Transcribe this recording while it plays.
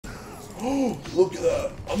Oh, look at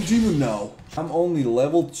that. I'm demon now. I'm only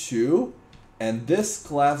level 2, and this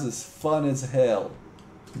class is fun as hell.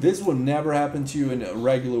 This would never happen to you in a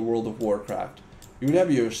regular World of Warcraft. You would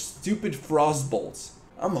have your stupid frost bolts.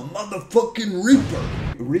 I'm a motherfucking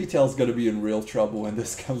Reaper. Retail's gonna be in real trouble when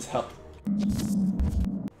this comes out.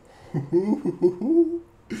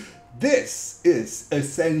 This is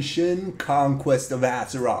Ascension, Conquest of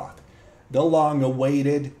Azeroth, the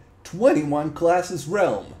long-awaited 21 classes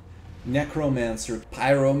realm. Necromancer,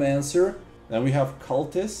 Pyromancer, then we have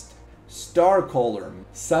Cultist, Starcaller,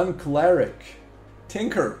 Sun Cleric,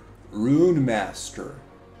 Tinker, Rune Master,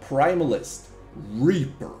 Primalist,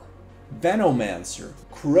 Reaper, Venomancer,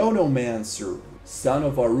 Chronomancer, Son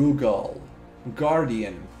of Arugal,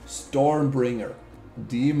 Guardian, Stormbringer,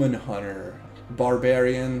 Demon Hunter,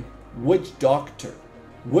 Barbarian, Witch Doctor,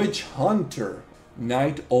 Witch Hunter,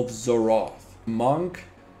 Knight of Azeroth, Monk,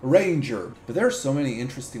 Ranger. But there are so many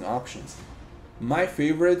interesting options. My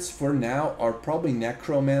favorites for now are probably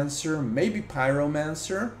Necromancer, maybe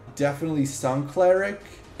Pyromancer, definitely Sun Cleric,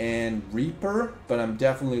 and Reaper, but I'm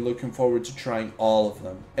definitely looking forward to trying all of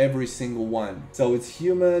them, every single one. So it's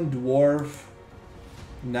Human, Dwarf,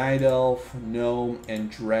 Night Elf, Gnome,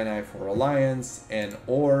 and Draenei for Alliance, and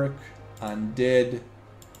Orc, Undead,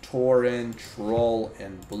 Tauren, Troll,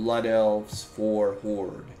 and Blood Elves for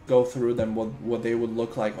Horde. Go through them, what they would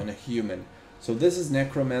look like on a human. So this is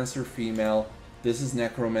Necromancer female, this is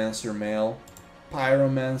Necromancer male,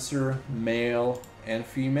 Pyromancer male and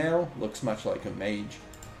female, looks much like a mage.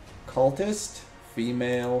 Cultist,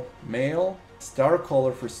 female, male.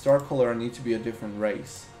 Starcaller, for Starcaller I need to be a different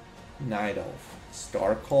race. Night Elf,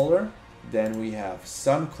 Starcaller. Then we have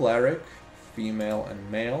Sun Cleric, female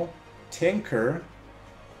and male. Tinker.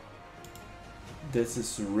 This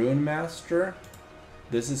is Rune Master.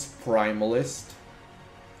 This is Primalist,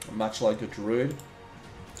 much like a druid.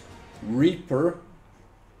 Reaper.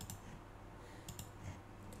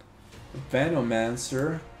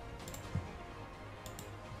 Venomancer.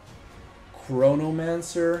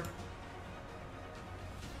 Chronomancer.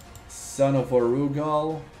 Son of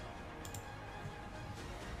Arugal.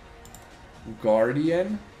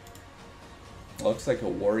 Guardian. Looks like a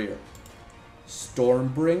warrior.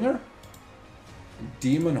 Stormbringer.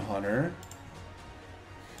 Demon Hunter.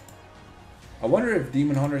 I wonder if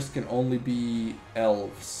Demon Hunters can only be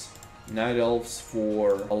elves. Night Elves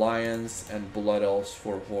for Alliance and Blood Elves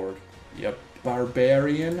for Horde. Yep.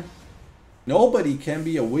 Barbarian. Nobody can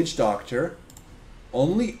be a Witch Doctor.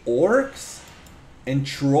 Only Orcs and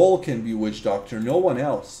Troll can be Witch Doctor. No one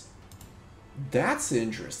else. That's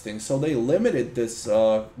interesting. So they limited this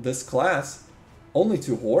this class only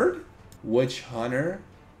to Horde? Witch Hunter.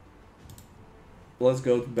 Let's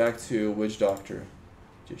go back to Witch Doctor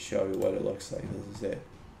to show you what it looks like. This is it.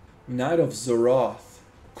 Knight of Azeroth.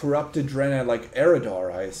 Corrupted Draenei like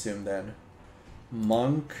Eridar, I assume then.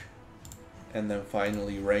 Monk. And then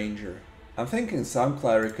finally Ranger. I'm thinking Sun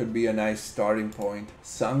Cleric could be a nice starting point.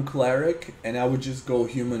 Sun Cleric, and I would just go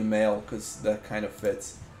human male because that kind of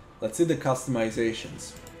fits. Let's see the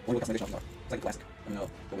customizations. What are the customizations? It's like classic. I don't know.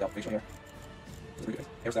 Go without facial hair.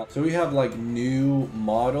 So we have like new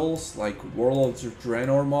models, like World of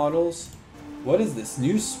Draenor models. What is this?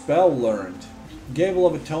 New spell learned. Gable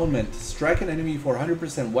of Atonement. Strike an enemy for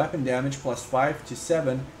 100% weapon damage plus 5 to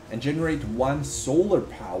 7 and generate 1 solar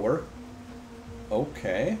power.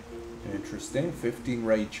 Okay. Interesting. 15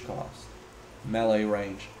 rage cost. Melee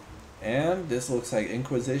range. And this looks like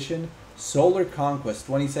Inquisition. Solar Conquest.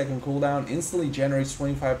 20-second cooldown. Instantly generates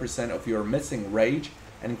 25% of your missing rage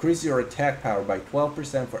and increase your attack power by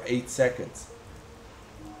 12% for 8 seconds.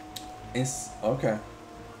 Okay.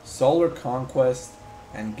 Solar Conquest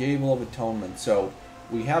and Gable of Atonement. So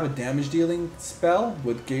we have a damage dealing spell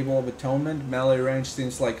with Gable of Atonement. Melee range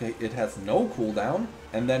seems like it has no cooldown.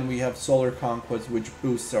 And then we have Solar Conquest, which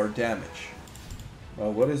boosts our damage.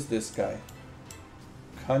 Well, what is this guy?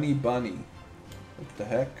 Cunny Bunny. What the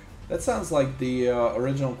heck? That sounds like the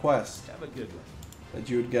original quest. Have a good one. That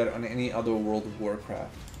you would get on any other World of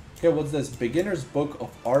Warcraft. Okay, what's this? Beginner's Book of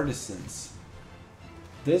Artisans.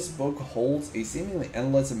 This book holds a seemingly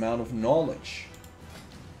endless amount of knowledge.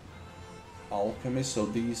 Alchemist, so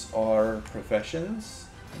these are professions.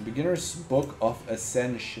 And Beginner's Book of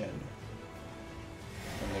Ascension.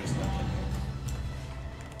 And there's nothing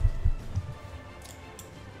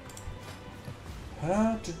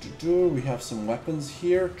here. We have some weapons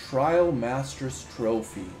here. Trial Master's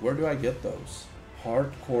Trophy. Where do I get those?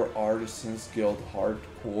 Hardcore Artisans Guild.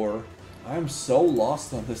 Hardcore. I'm so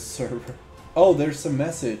lost on this server. Oh, there's a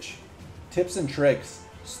message. Tips and tricks.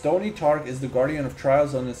 Stony Tark is the guardian of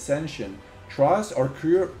trials on Ascension. Trials are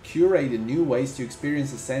curated new ways to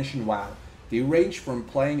experience Ascension WoW. They range from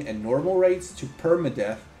playing at normal rates to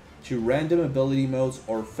permadeath to random ability modes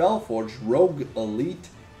or Felforge, Rogue Elite,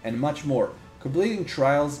 and much more. Completing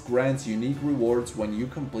trials grants unique rewards when you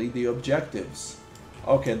complete the objectives.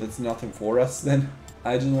 Okay, that's nothing for us then.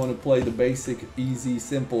 I just want to play the basic, easy,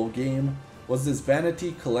 simple game. What's this?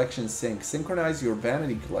 Vanity Collection Sync. Synchronize your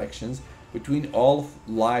vanity collections between all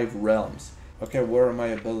live realms. Okay, where are my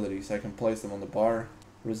abilities? I can place them on the bar.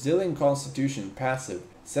 Resilient Constitution, passive.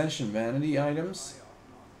 Ascension vanity items.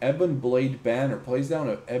 Ebon Blade Banner. Place down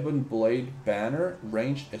an Ebon Blade Banner.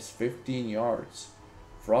 Range is 15 yards.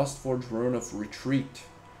 Frostforge Rune of Retreat.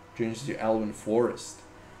 Change to Elven Forest.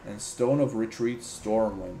 And Stone of Retreat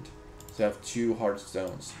Stormwind. So I have 2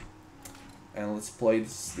 Heartstones. And let's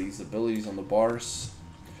place these abilities on the bars.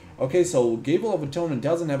 Okay, so Gable of Atonement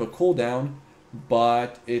doesn't have a cooldown,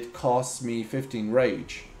 but it costs me 15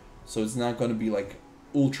 rage. So it's not going to be like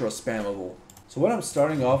ultra spammable. So what I'm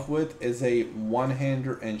starting off with is a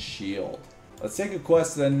one-hander and shield. Let's take a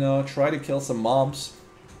quest and try to kill some mobs.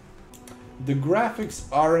 The graphics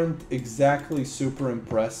aren't exactly super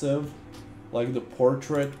impressive. Like the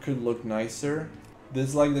portrait could look nicer. This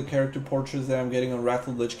is like the character portraits that I'm getting on Wrath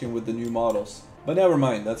of Lich King with the new models. But never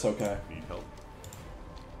mind, that's okay. Need help?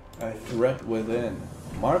 A threat within.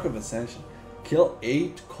 Mark of Ascension. Kill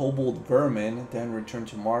 8 kobold vermin, then return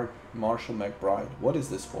to Marshall McBride. What is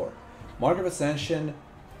this for? Mark of Ascension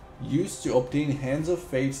used to obtain Hands of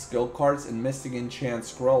Fate skill cards and Mystic Enchant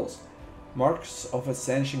scrolls. Marks of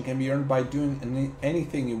Ascension can be earned by doing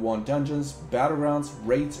anything you want. Dungeons, battlegrounds,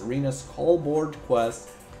 raids, arenas, call board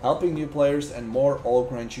quests, helping new players, and more all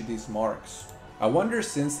grant you these marks. I wonder,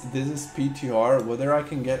 since this is PTR, whether I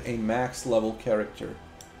can get a max level character,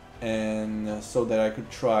 and so that I could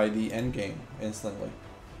try the endgame instantly.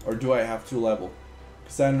 Or do I have to level?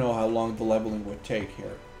 Because I don't know how long the leveling would take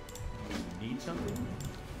here. You need something?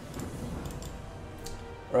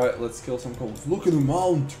 Alright, let's kill some kobolds. Look at the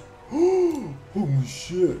mount! Holy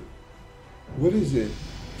shit! What is it?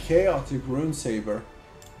 Chaotic Rune Saber.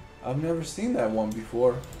 I've never seen that one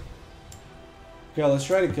before. Okay, let's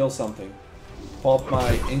try to kill something. Pop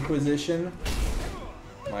my Inquisition.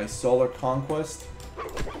 My Solar Conquest.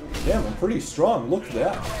 Damn, I'm pretty strong. Look at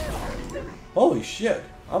that. Holy shit.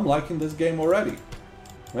 I'm liking this game already.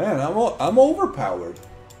 Man, I'm overpowered.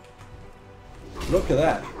 Look at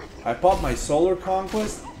that. I pop my Solar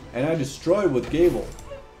Conquest and I destroy with Gable.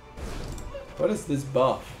 What is this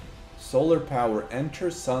buff? Solar Power.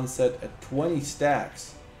 Enter Sunset at 20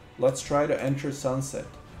 stacks. Let's try to enter Sunset.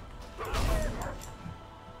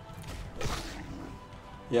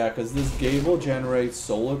 Yeah, because this Gable generates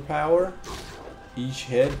solar power. Each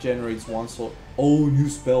hit generates 1 soul. Oh, new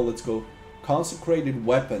spell. Let's go. Consecrated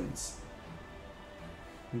Weapons.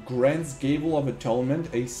 Grants Gable of Atonement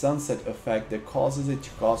a sunset effect that causes it to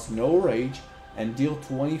cost no rage and deal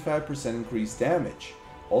 25% increased damage.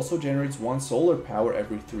 Also generates 1 solar power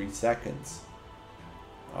every 3 seconds.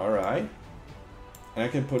 Alright. And I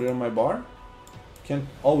can put it on my bar?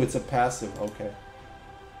 Oh, it's a passive. Okay.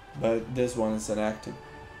 But this one is inactive.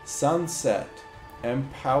 Sunset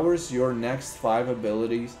empowers your next 5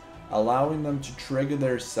 abilities, allowing them to trigger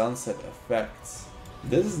their sunset effects.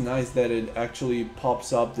 This is nice that it actually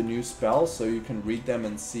pops up the new spells so you can read them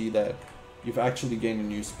and see that you've actually gained a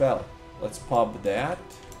new spell. Let's pop that.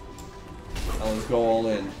 And let's go all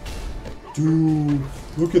in. Dude,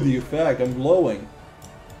 look at the effect. I'm glowing.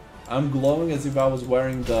 I'm glowing as if I was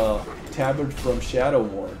wearing the tabard from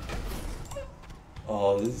Shadowmoor.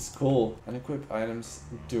 Oh, this is cool. Unequip items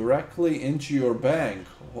directly into your bank.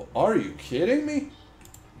 Are you kidding me?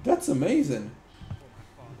 That's amazing.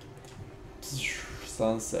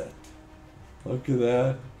 Sunset. Look at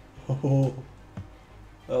that. Oh,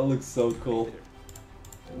 that looks so cool.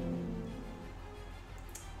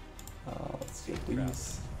 Let's get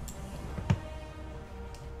these.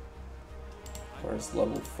 Where's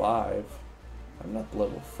level 5? I'm not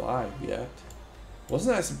level 5 yet.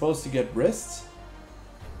 Wasn't I supposed to get wrists?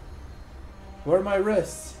 Where are my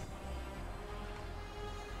wrists?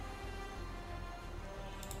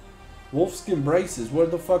 Wolfskin braces, where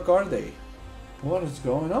the fuck are they? What is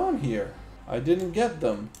going on here? I didn't get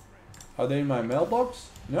them. Are they in my mailbox?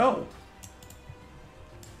 No.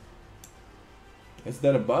 Is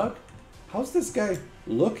that a bug? How's this guy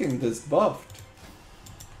looking this buffed?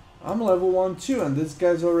 I'm level 1 too, and this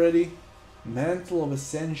guy's already Mantle of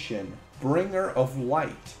Ascension, Bringer of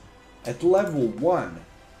Light, at level 1.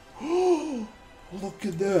 Look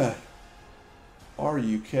at that. Are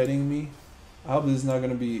you kidding me? I hope this is not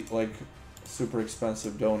going to be like super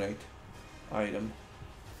expensive donate item,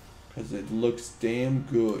 because it looks damn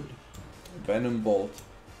good. Venom Bolt.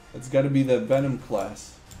 It's gotta be the Venom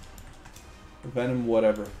class. Venom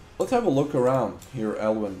whatever. Let's have a look around here,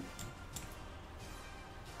 Elwyn.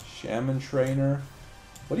 Shaman Trainer.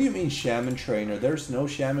 What do you mean Shaman Trainer? There's no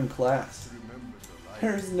Shaman class.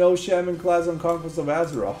 There's no Shaman class on Conquest of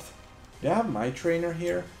Azeroth. Do I have my trainer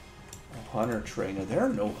here? A Hunter Trainer. There are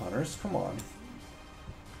no hunters. Come on.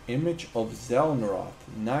 Image of Zelnroth.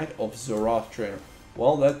 Knight of Zoroth Trainer.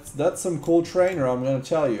 Well, that's some cool trainer, I'm gonna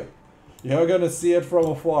tell you. You're gonna see it from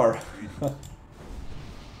afar.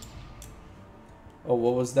 Oh,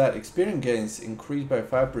 what was that? Experience gains increased by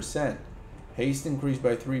 5%. Haste increased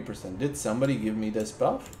by 3%. Did somebody give me this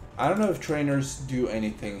buff? I don't know if trainers do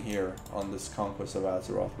anything here on this Conquest of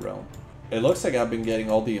Azeroth realm. It looks like I've been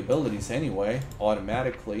getting all the abilities anyway,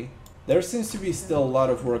 automatically. There seems to be still a lot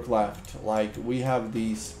of work left. Like, we have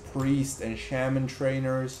these priest and shaman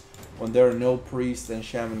trainers when there are no priest and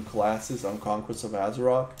shaman classes on Conquest of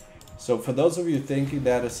Azeroth. So for those of you thinking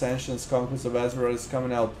that Ascension's Conquest of Azeroth is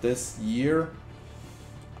coming out this year,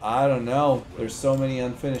 I don't know. There's so many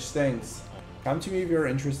unfinished things. Come to me if you're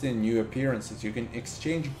interested in new appearances. You can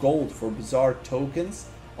exchange gold for bizarre tokens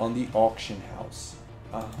on the auction house.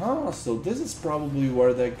 So this is probably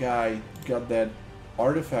where that guy got that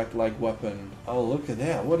artifact-like weapon. Oh, look at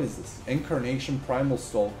that. What is this? Incarnation Primal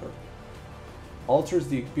Stalker. Alters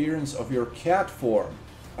the appearance of your cat form.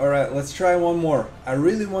 Alright, let's try one more. I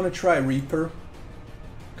really want to try Reaper,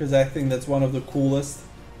 because I think that's one of the coolest.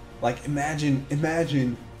 Like,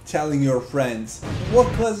 imagine telling your friends, what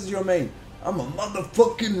class is your main? I'm a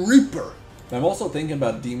motherfucking Reaper. I'm also thinking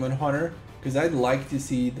about Demon Hunter, because I'd like to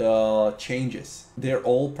see the changes. They're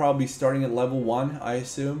all probably starting at level 1, I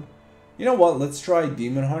assume. You know what, let's try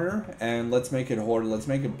Demon Hunter, and let's make it Horde, let's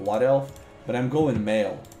make it Blood Elf, but I'm going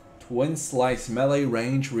male. Twin Slice melee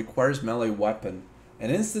range requires melee weapon. An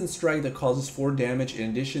instant strike that causes 4 damage in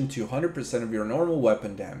addition to 100% of your normal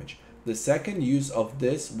weapon damage. The second use of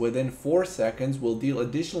this within 4 seconds will deal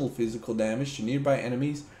additional physical damage to nearby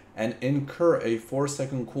enemies and incur a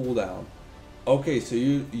 4-second cooldown. Okay, so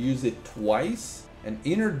you use it twice. An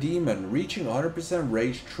inner demon reaching 100%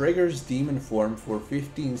 rage triggers demon form for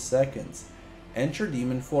 15 seconds. Enter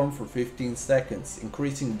demon form for 15 seconds,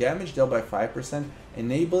 increasing damage dealt by 5%,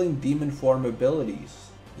 enabling demon form abilities.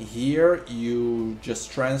 Here you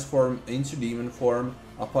just transform into demon form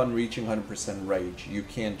upon reaching 100% rage. You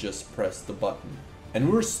can't just press the button.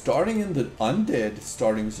 And we're starting in the undead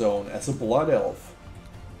starting zone as a blood elf.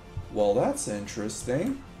 Well, that's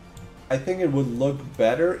interesting. I think it would look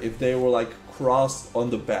better if they were like crossed on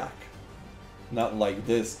the back. Not like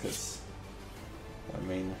this, because I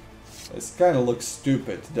mean, this kind of looks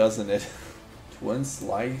stupid, doesn't it? Twin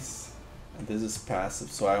Slice. And this is passive,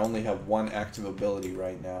 so I only have 1 active ability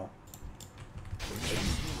right now.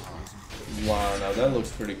 Wow, now that looks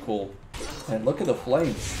pretty cool. And look at the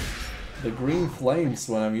flames. The green flames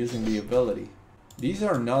when I'm using the ability. These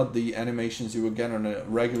are not the animations you would get on a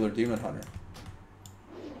regular Demon Hunter.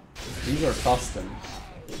 These are custom.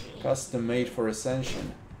 Custom made for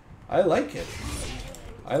Ascension. I like it.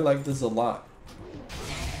 I like this a lot.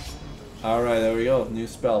 Alright, there we go. New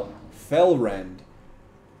spell. Fellrend.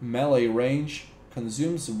 Melee range.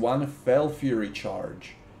 Consumes 1 Fell Fury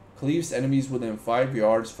charge. Cleaves enemies within 5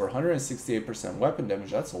 yards for 168% weapon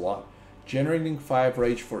damage. That's a lot. Generating 5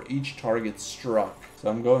 rage for each target struck. So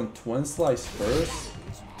I'm going Twin Slice first.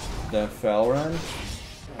 Then Fellrend.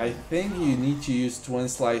 I think you need to use Twin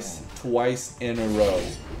Slice twice in a row.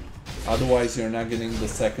 Otherwise you're not getting the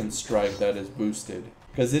second strike that is boosted.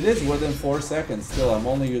 Because it is within 4 seconds still. I'm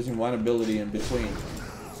only using 1 ability in between.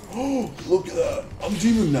 Oh, look at that. I'm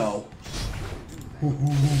demon now.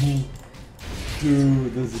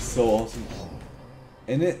 Dude, this is so awesome.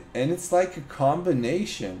 And it's like a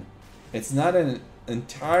combination. It's not an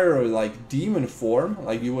entire like demon form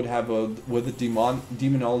like you would have with a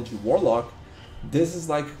demonology warlock. This is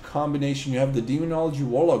like a combination. You have the demonology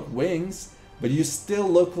warlock wings, but you still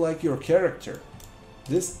look like your character.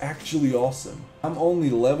 This is actually awesome. I'm only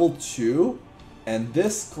level 2, and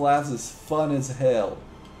this class is fun as hell.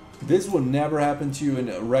 This would never happen to you in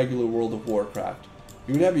a regular World of Warcraft.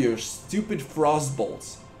 You would have your stupid frost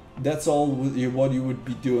bolts. That's all what you would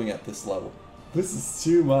be doing at this level. This is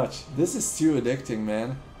too much. This is too addicting,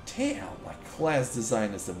 man. Damn, my class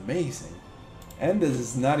design is amazing. And this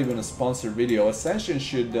is not even a sponsored video. Ascension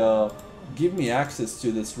should give me access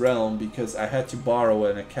to this realm because I had to borrow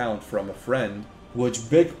an account from a friend. Which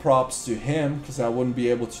big props to him, because I wouldn't be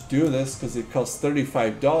able to do this because it costs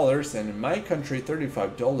 $35, and in my country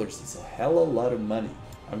 $35 is a hell of a lot of money.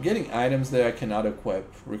 I'm getting items that I cannot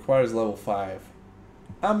equip. Requires level 5.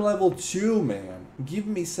 I'm level 2, man. Give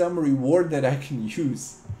me some reward that I can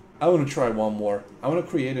use. I want to try one more. I want to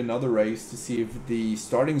create another race to see if the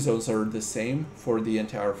starting zones are the same for the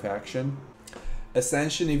entire faction.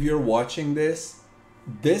 Ascension, if you're watching this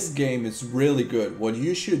game is really good. What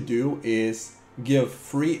you should do is give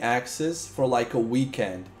free access for like a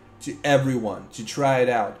weekend to everyone to try it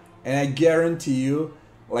out. And I guarantee you,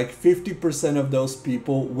 like 50% of those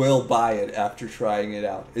people will buy it after trying it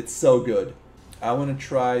out. It's so good. I want to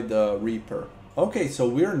try the Reaper. Okay, so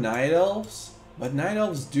we're Night Elves, but Night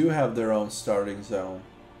Elves do have their own starting zone.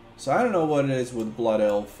 So I don't know what it is with Blood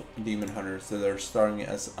Elf Demon Hunters that are starting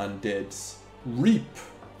as Undeads. Reap.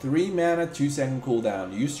 3 mana, 2-second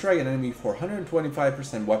cooldown. You strike an enemy for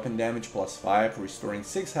 125% weapon damage +5, restoring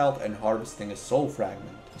 6 health and harvesting a soul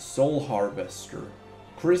fragment. Soul Harvester.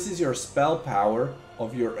 Increases your spell power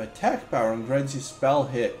of your attack power and grants you spell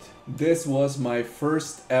hit. This was my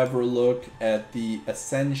first ever look at the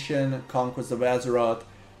Ascension Conquest of Azeroth.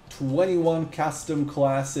 21 custom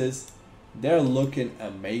classes. They're looking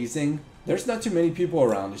amazing. There's not too many people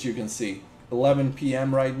around, as you can see. 11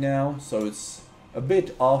 PM right now, so it's a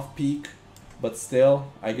bit off peak, but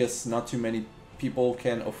still, I guess not too many people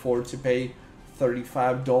can afford to pay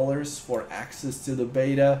 $35 for access to the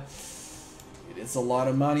beta. It is a lot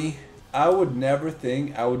of money. I would never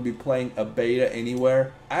think I would be playing a beta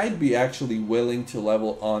anywhere. I'd be actually willing to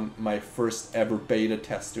level on my first ever beta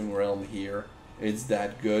testing realm here. It's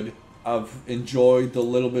that good. I've enjoyed the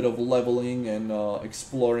little bit of leveling and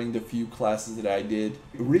exploring the few classes that I did.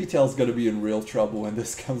 Retail's gonna be in real trouble when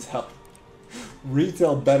this comes out.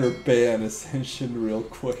 Retail better ban Ascension real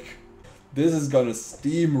quick. This is gonna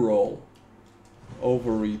steamroll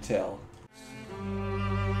over retail.